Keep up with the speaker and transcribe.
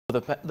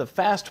The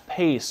fast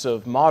pace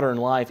of modern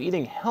life,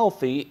 eating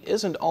healthy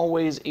isn't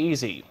always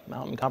easy.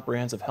 Mountain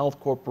Comprehensive Health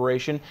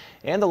Corporation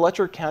and the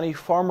Letcher County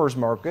Farmers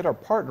Market are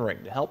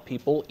partnering to help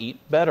people eat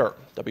better.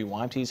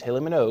 WYMT's Haley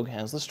Minogue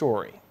has the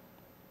story.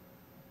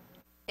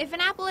 If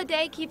an apple a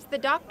day keeps the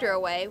doctor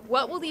away,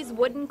 what will these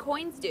wooden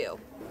coins do?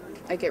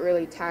 I get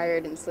really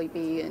tired and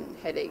sleepy and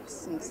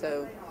headaches, and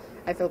so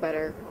I feel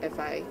better if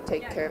I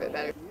take care of it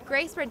better.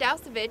 Grace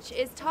Radosevich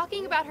is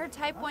talking about her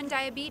type 1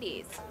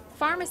 diabetes.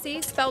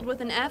 Pharmacy, spelled with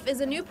an F,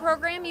 is a new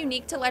program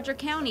unique to Letcher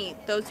County.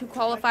 Those who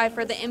qualify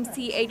for the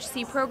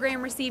MCHC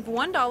program receive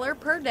 $1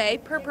 per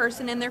day per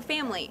person in their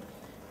family.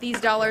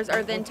 These dollars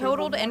are then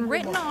totaled and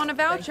written on a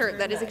voucher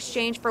that is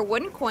exchanged for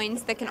wooden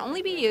coins that can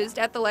only be used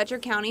at the Letcher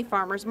County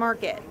Farmers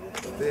Market.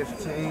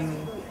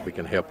 15. We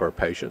can help our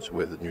patients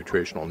with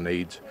nutritional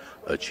needs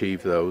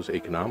achieve those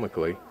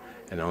economically,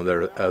 and on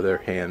the other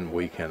hand,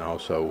 we can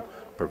also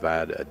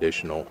provide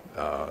additional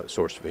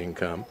source of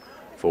income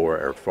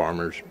for our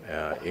farmers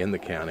in the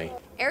county.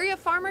 Area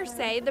farmers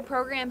say the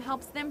program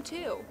helps them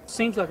too.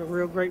 Seems like a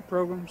real great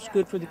program. It's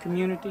good for the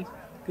community,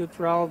 good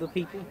for all the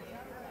people.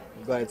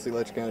 I'm glad to see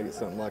Letcher County get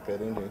something like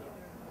that in here,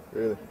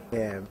 really. We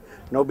have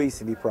an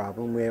obesity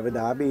problem, we have a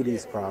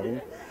diabetes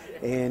problem,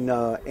 and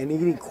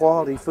eating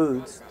quality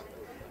foods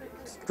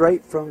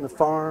straight from the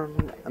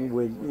farm and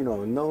with,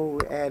 no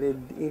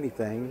added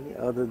anything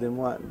other than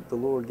what the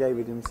Lord gave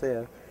it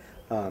himself.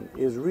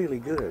 Is really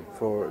good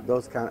for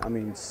those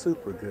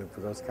super good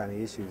for those kind of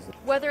issues.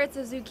 Whether it's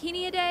a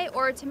zucchini a day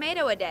or a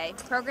tomato a day,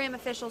 program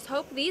officials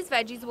hope these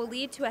veggies will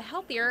lead to a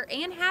healthier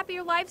and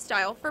happier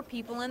lifestyle for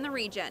people in the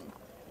region.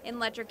 In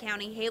Letcher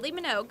County, Haley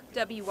Minogue,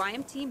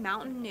 WYMT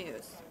Mountain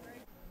News.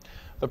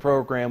 The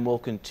program will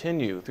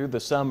continue through the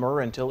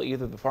summer until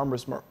either the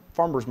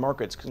farmers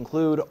markets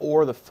conclude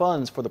or the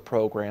funds for the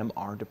program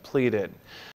are depleted.